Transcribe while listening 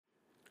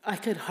I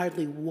could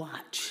hardly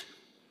watch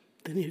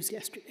the news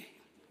yesterday.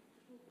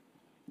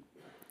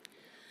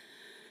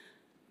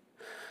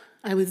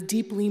 I was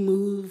deeply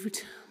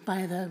moved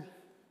by the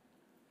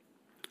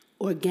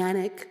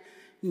organic,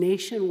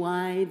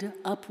 nationwide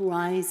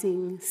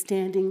uprising,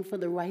 standing for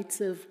the rights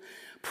of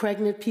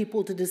pregnant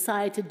people to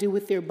decide to do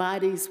with their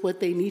bodies what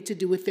they need to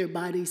do with their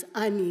bodies.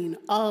 I mean,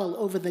 all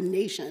over the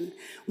nation,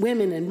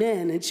 women and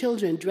men and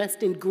children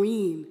dressed in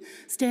green,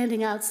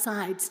 standing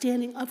outside,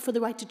 standing up for the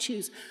right to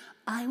choose.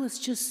 I was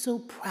just so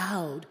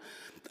proud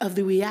of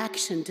the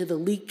reaction to the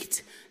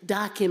leaked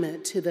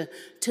document, to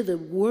the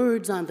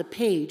words on the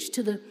page,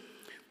 to the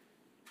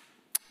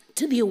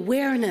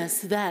awareness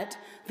that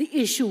the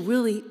issue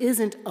really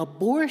isn't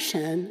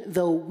abortion,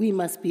 though we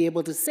must be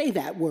able to say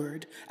that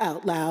word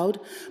out loud,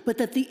 but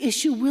that the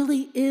issue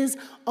really is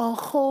a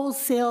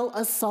wholesale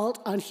assault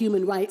on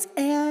human rights,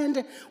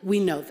 and we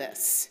know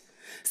this.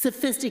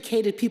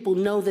 Sophisticated people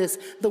know this.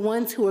 The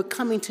ones who are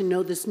coming to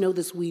know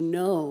this, we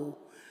know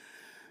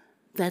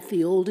that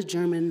the old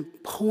German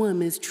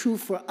poem is true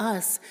for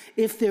us.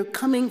 If they're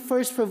coming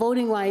first for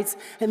voting rights,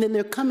 and then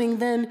they're coming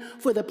then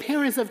for the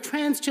parents of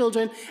trans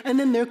children, and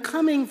then they're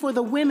coming for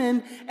the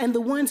women and the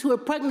ones who are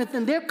pregnant,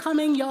 then they're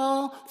coming,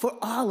 y'all, for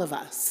all of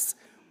us.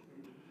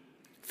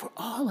 For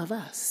all of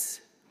us.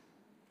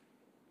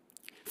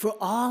 For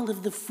all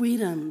of the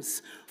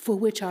freedoms for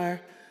which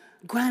our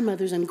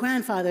grandmothers and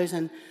grandfathers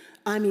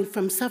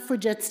from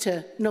suffragettes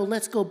to, no,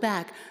 let's go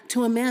back,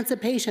 to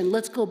emancipation.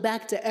 Let's go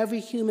back to every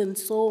human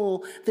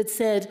soul that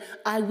said,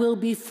 I will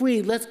be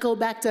free. Let's go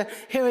back to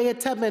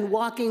Harriet Tubman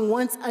walking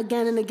once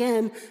again and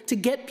again to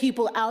get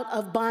people out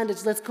of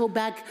bondage. Let's go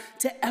back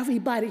to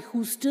everybody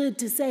who stood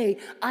to say,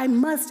 I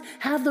must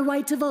have the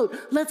right to vote.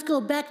 Let's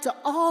go back to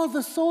all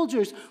the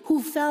soldiers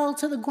who fell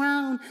to the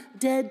ground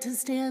dead to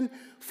stand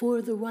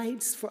for the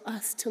rights for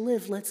us to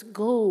live. Let's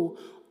go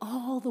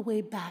all the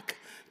way back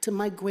to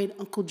my great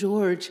Uncle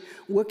George,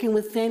 working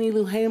with Fannie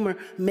Lou Hamer,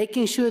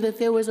 making sure that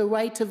there was a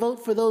right to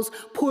vote for those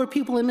poor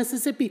people in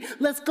Mississippi.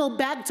 Let's go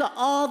back to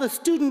all the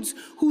students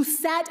who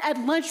sat at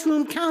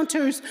lunchroom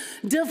counters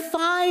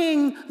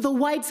defying the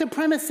white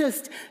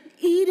supremacists,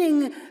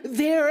 eating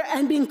there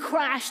and being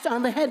crashed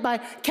on the head by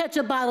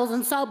ketchup bottles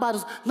and salt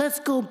bottles. Let's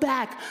go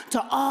back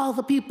to all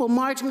the people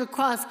marching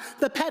across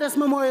the Pettus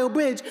Memorial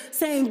Bridge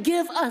saying,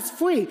 give us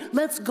free.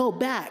 Let's go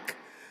back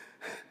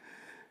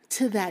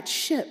to that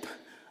ship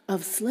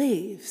of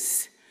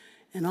slaves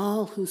and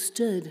all who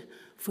stood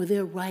for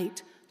their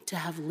right to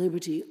have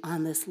liberty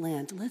on this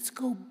land. Let's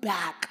go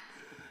back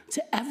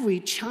to every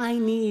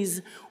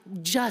Chinese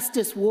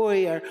justice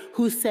warrior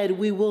who said,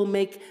 we will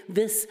make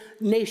this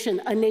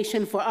nation a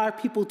nation for our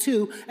people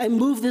too, and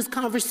move this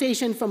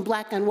conversation from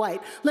black and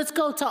white. Let's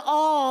go to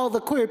all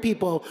the queer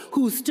people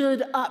who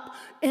stood up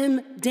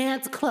in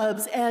dance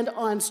clubs and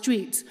on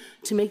streets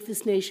to make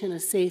this nation a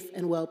safe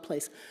and well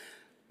place.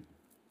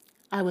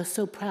 I was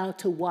so proud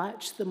to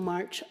watch the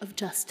March of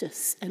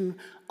Justice and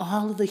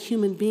all of the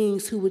human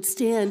beings who would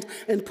stand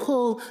and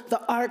pull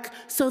the arc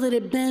so that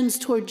it bends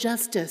toward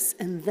justice.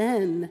 And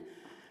then,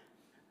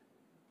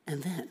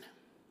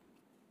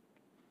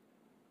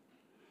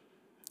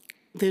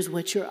 there's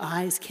what your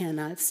eyes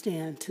cannot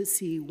stand to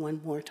see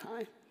one more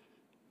time.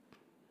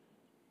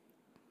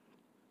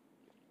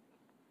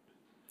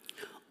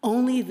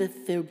 Only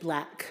that they're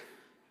black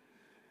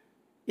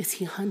is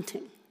he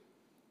hunting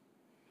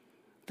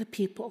the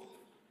people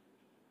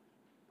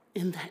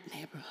in that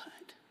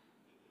neighborhood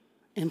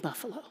in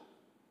Buffalo.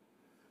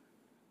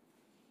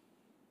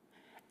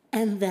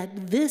 And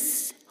that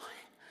this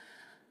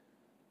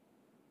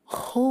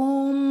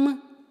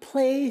home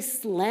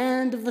place,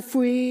 land of the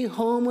free,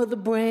 home of the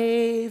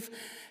brave,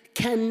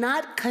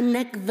 cannot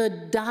connect the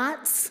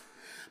dots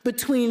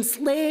between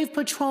slave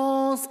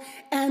patrols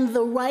and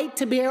the right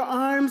to bear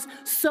arms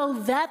so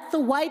that the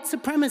white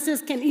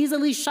supremacists can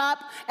easily shop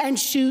and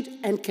shoot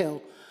and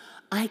kill.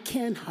 I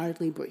can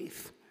hardly breathe.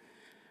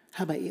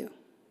 How about you?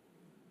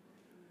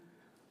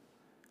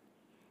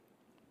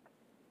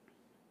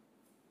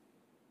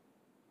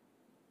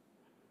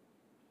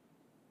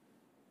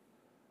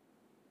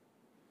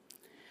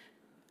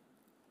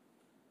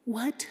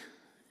 What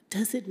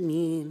does it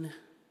mean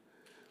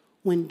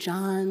when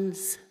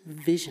John's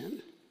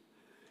vision,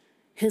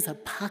 his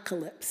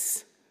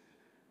apocalypse,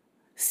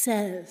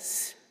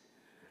 says,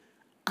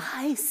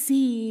 I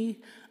see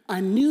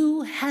a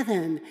new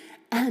heaven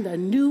and a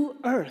new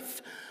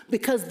earth,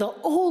 because the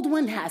old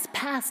one has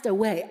passed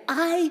away.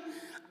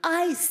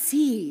 I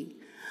see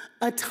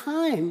a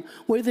time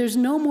where there's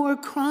no more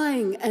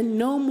crying and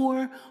no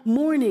more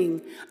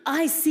mourning.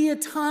 I see a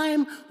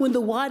time when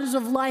the waters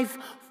of life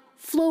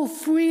flow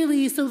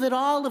freely so that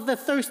all of the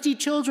thirsty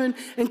children,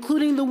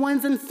 including the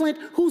ones in Flint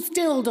who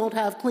still don't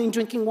have clean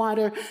drinking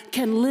water,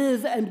 can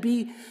live and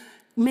be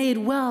made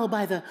well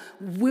by the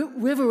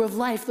river of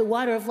life, the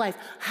water of life.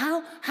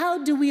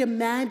 How do we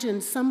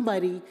imagine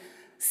somebody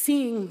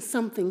seeing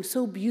something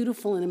so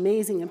beautiful and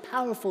amazing and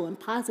powerful and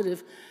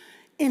positive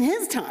in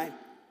his time,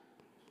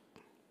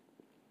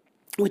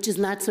 which is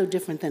not so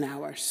different than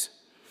ours?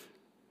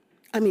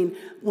 I mean,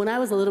 when I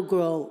was a little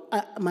girl,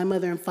 my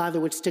mother and father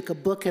would stick a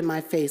book in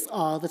my face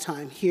all the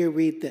time. Here,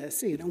 read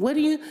this. You know, what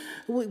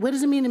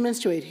does it mean to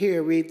menstruate?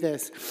 Here, read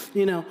this.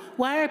 You know,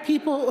 why are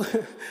people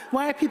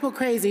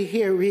crazy?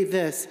 Here, read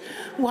this.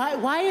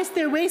 Why is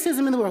there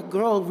racism in the world?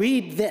 Girl,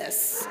 read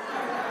this.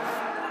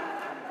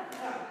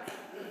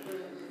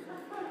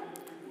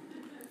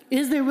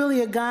 Is there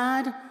really a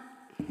God?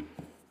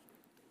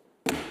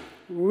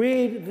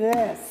 Read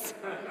this.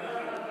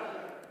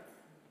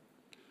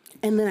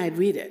 And then I'd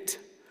read it,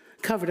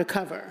 cover to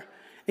cover.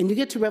 And you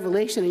get to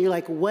Revelation and you're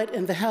like, what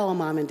in the hell,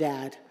 Mom and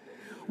Dad?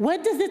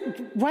 What does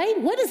it, right?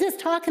 What is this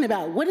talking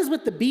about? What is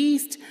with the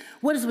beast?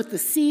 What is with the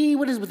sea?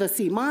 What is with the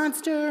sea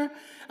monster?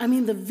 I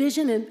mean, the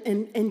vision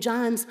in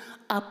John's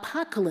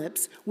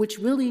apocalypse, which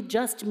really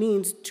just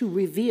means to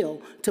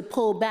reveal, to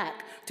pull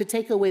back, to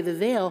take away the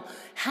veil,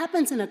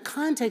 happens in a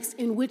context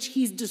in which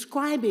he's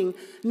describing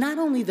not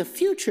only the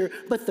future,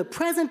 but the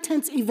present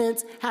tense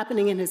events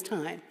happening in his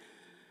time.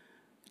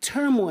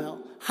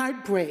 Turmoil,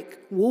 heartbreak,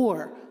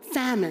 war,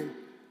 famine,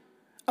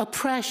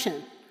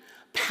 oppression,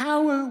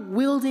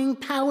 power-wielding,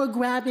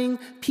 power-grabbing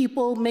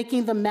people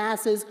making the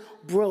masses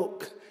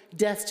broke,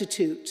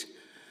 destitute,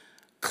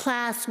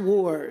 class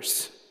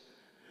wars.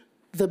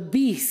 The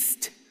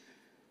beast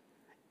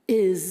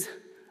is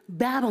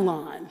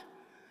Babylon.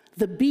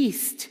 The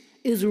beast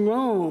is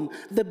Rome.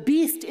 The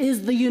beast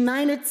is the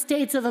United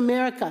States of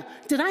America.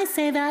 Did I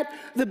say that?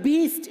 The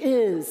beast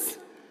is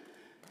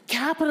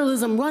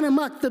capitalism run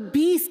amok. The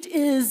beast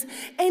is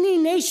any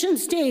nation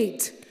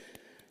state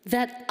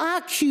that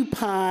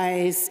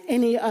occupies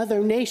any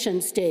other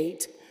nation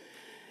state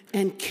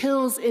and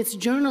kills its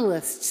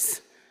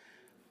journalists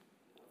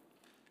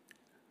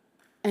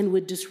and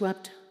would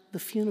disrupt the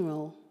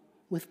funeral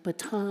with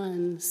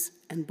batons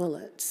and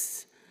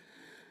bullets.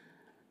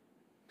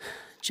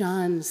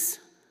 John's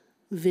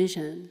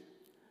vision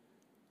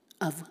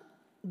of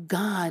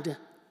God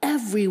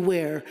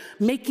everywhere,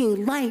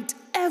 making light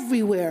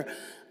everywhere.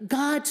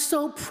 God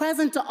so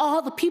present to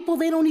all the people,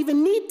 they don't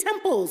even need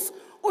temples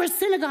or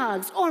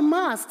synagogues or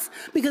mosques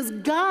because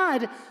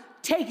God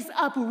takes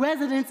up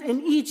residence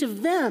in each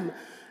of them.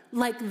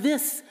 Like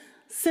this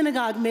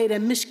synagogue made a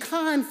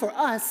mishkan for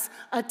us,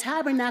 a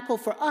tabernacle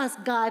for us.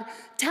 God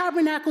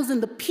tabernacles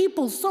in the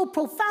people so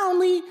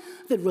profoundly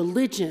that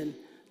religion,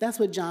 that's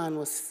what John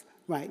was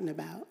writing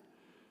about.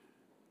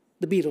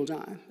 The Beetle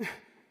John.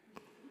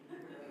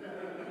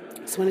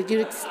 Just wanted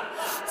you to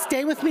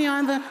stay with me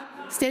on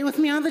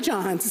the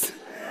Johns.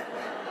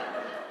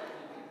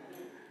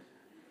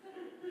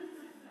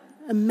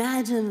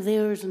 Imagine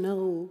there's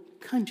no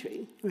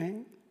country,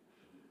 right?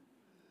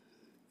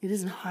 It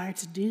isn't hard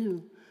to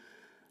do.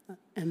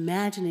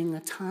 Imagining a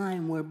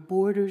time where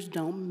borders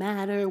don't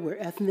matter, where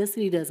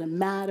ethnicity doesn't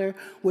matter,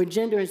 where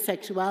gender and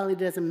sexuality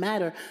doesn't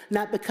matter,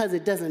 not because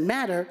it doesn't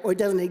matter or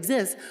doesn't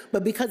exist,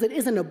 but because it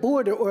isn't a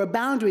border or a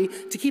boundary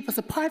to keep us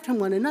apart from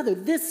one another.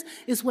 This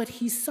is what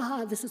he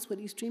saw. This is what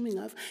he's dreaming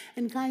of.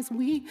 And guys,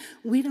 we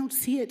don't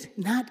see it.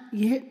 Not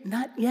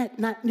yet,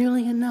 not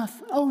nearly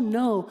enough. Oh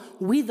no,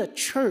 we the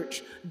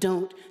church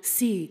don't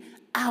see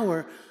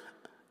our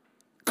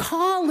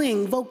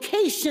calling,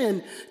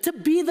 vocation to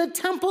be the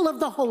temple of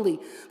the holy,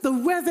 the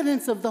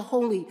residence of the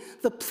holy,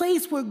 the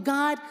place where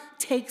God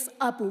takes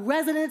up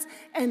residence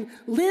and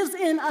lives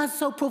in us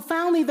so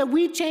profoundly that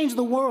we change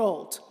the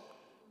world.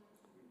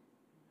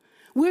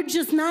 We're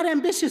just not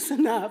ambitious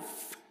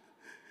enough.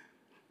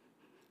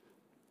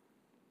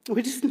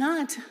 We're just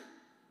not.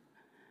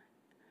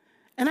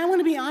 And I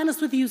want to be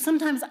honest with you,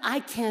 sometimes I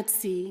can't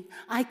see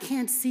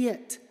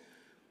it.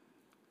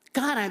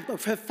 God, I'm a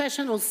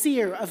professional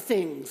seer of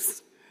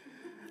things.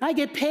 I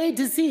get paid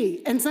to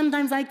see, and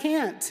sometimes I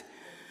can't.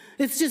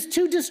 It's just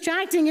too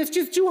distracting. It's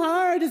just too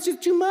hard. It's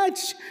just too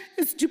much.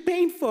 It's too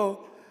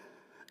painful.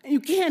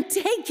 You can't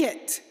take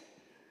it.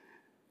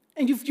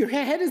 And your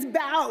head is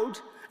bowed,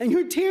 and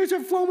your tears are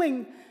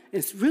flowing.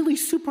 It's really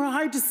super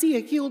hard to see a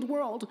healed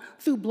world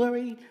through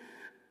blurry,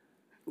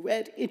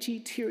 red, itchy,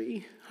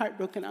 teary,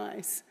 heartbroken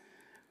eyes.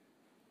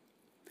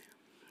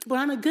 But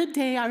on a good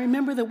day, I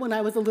remember that when I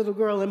was a little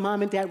girl and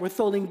Mom and Dad were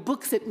throwing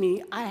books at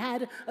me, I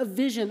had a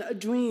vision, a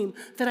dream,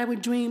 that I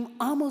would dream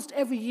almost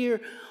every year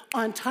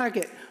on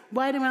target.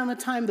 Right around the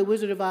time The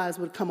Wizard of Oz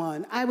would come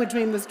on, I would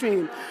dream this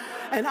dream.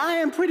 And I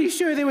am pretty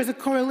sure there was a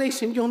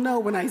correlation. You'll know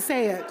when I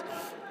say it.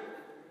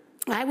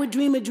 I would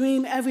dream a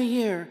dream every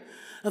year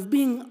of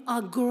being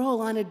a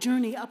girl on a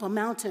journey up a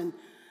mountain.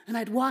 And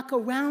I'd walk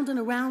around and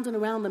around and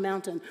around the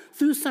mountain,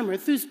 through summer,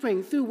 through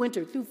spring, through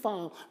winter, through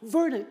fall,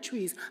 verdant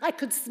trees. I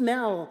could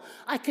smell,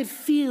 I could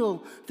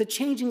feel the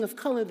changing of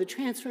color, the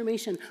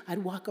transformation.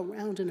 I'd walk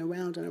around and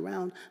around and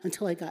around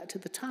until I got to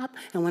the top.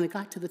 And when I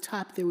got to the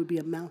top, there would be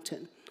a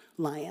mountain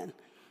lion.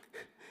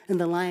 And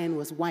the lion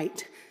was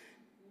white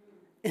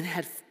and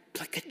had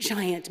like a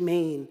giant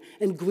mane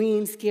and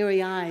green,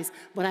 scary eyes,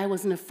 but I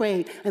wasn't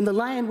afraid. And the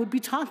lion would be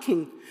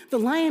talking. The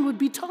lion would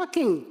be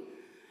talking.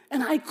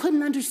 And I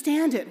couldn't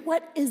understand it.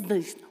 What is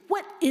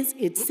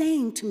it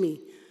saying to me?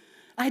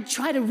 I'd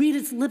try to read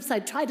its lips.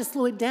 I'd try to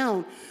slow it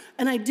down.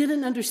 And I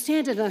didn't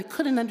understand it, and I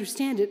couldn't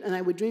understand it, and I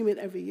would dream it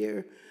every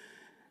year.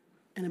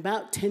 And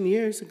about 10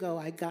 years ago,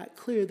 I got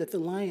clear that the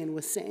lion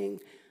was saying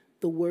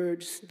the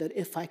words that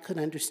if I could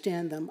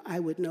understand them, I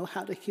would know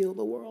how to heal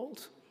the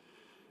world.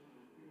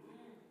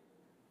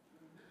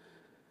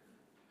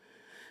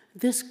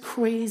 This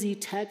crazy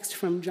text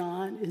from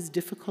John is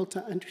difficult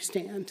to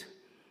understand.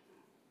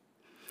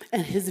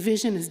 And his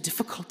vision is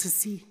difficult to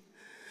see.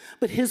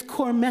 But his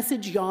core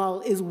message, y'all,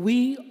 is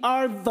we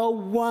are the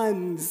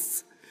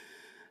ones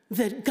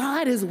that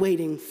God is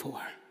waiting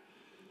for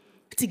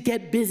to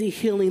get busy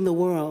healing the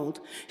world.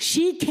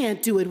 She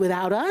can't do it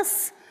without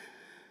us.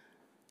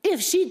 If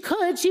she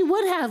could, she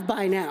would have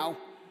by now.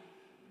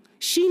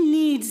 She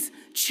needs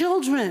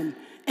children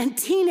and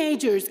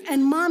teenagers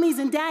and mommies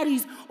and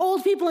daddies,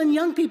 old people and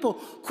young people,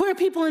 queer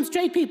people and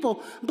straight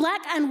people, black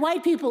and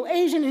white people,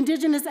 Asian,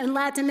 indigenous, and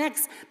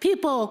Latinx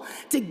people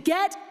to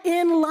get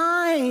in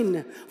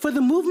line for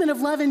the movement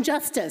of love and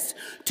justice,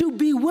 to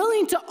be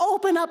willing to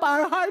open up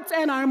our hearts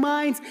and our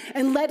minds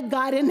and let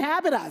God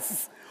inhabit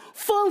us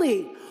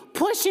fully,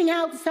 pushing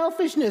out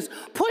selfishness,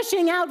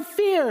 pushing out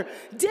fear,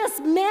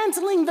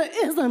 dismantling the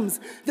isms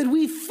that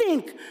we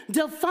think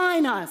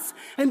define us,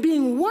 and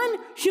being one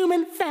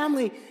human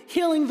family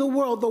healing the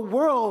world. The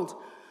world,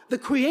 the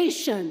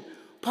creation,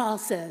 Paul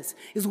says,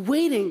 is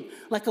waiting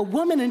like a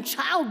woman in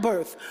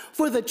childbirth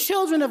for the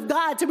children of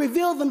God to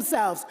reveal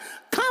themselves.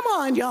 Come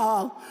on,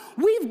 y'all.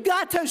 We've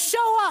got to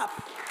show up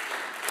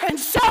and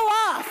show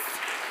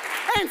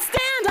off and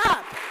stand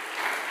up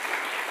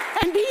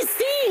and be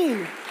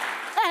seen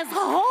as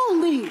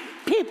holy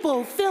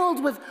people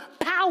filled with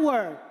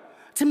power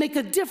to make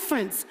a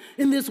difference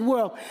in this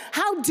world.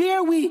 How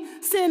dare we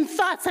send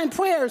thoughts and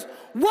prayers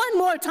one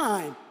more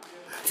time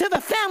to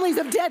the families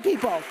of dead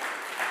people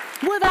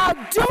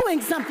without doing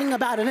something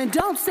about it? And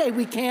don't say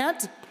we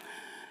can't.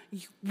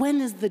 When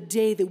is the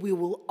day that we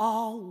will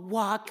all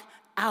walk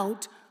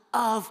out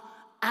of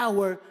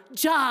our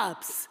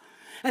jobs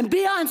and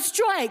be on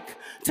strike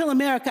till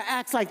America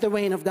acts like the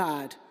reign of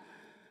God?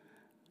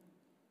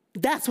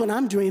 That's what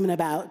I'm dreaming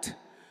about.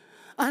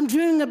 I'm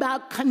dreaming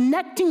about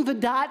connecting the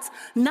dots,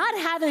 not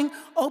having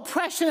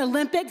oppression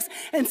Olympics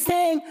and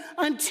saying,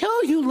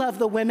 until you love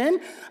the women,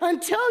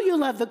 until you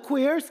love the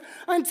queers,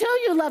 until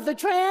you love the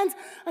trans,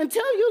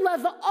 until you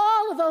love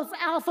all of those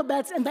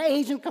alphabets in the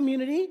Asian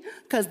community,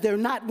 because they're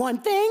not one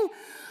thing,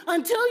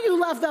 until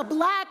you love the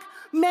black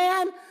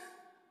man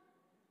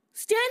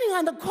standing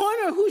on the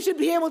corner who should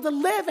be able to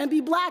live and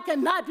be black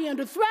and not be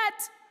under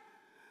threat,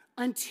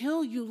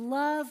 until you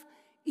love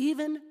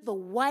even the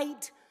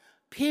white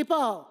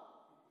people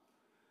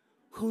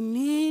who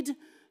need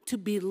to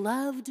be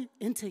loved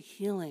into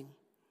healing.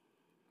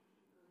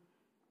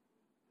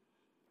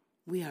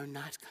 We are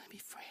not going to be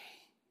free.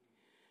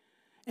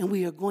 And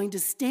we are going to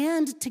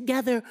stand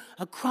together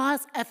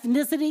across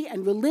ethnicity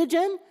and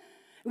religion.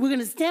 We're going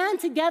to stand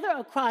together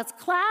across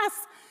class,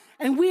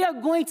 and we are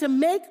going to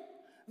make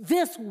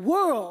this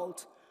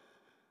world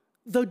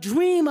the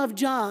dream of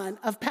John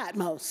of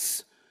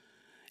Patmos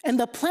and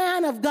the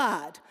plan of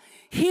God.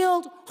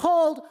 Healed,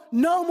 whole,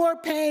 no more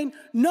pain,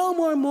 no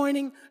more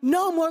mourning,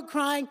 no more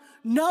crying,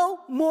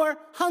 no more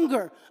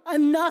hunger.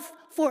 Enough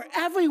for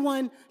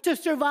everyone to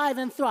survive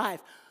and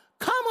thrive.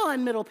 Come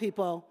on, middle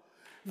people.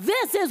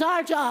 This is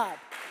our job.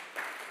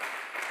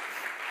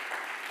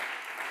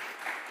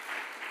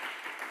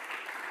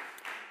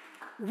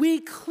 We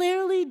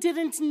clearly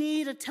didn't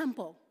need a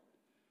temple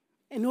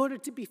in order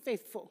to be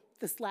faithful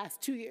this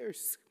last 2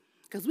 years,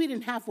 because we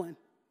didn't have one.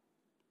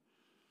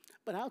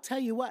 But I'll tell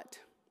you what.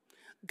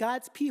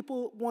 God's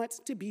people want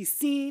to be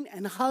seen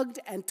and hugged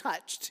and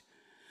touched.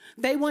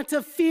 They want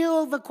to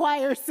feel the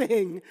choir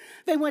sing.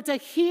 They want to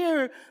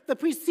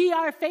see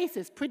our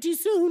faces, pretty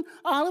soon,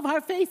 all of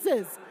our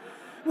faces,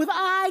 with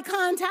eye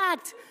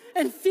contact,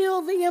 and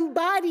feel the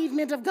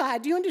embodiment of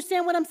God. Do you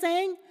understand what I'm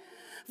saying?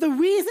 The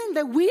reason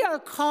that we are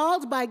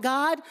called by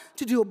God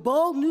to do a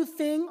bold new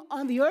thing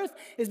on the earth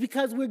is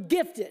because we're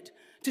gifted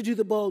to do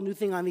the bold new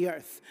thing on the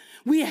earth.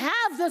 We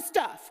have the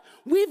stuff.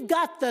 We've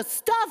got the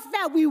stuff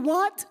that we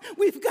want.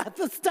 We've got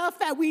the stuff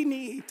that we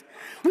need.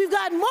 We've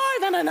got more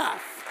than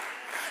enough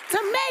to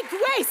make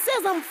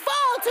racism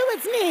fall to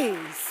its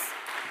knees.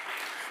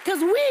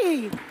 Because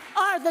we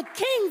are the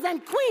kings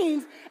and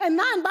queens and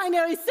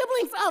non-binary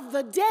siblings of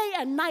the day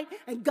and night,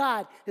 and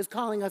God is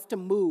calling us to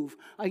move.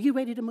 Are you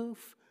ready to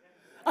move?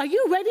 Are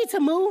you ready to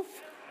move?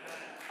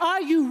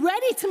 Are you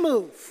ready to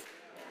move?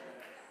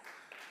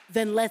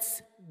 Then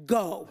let's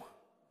go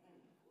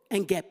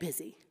and get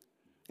busy.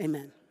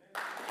 Amen.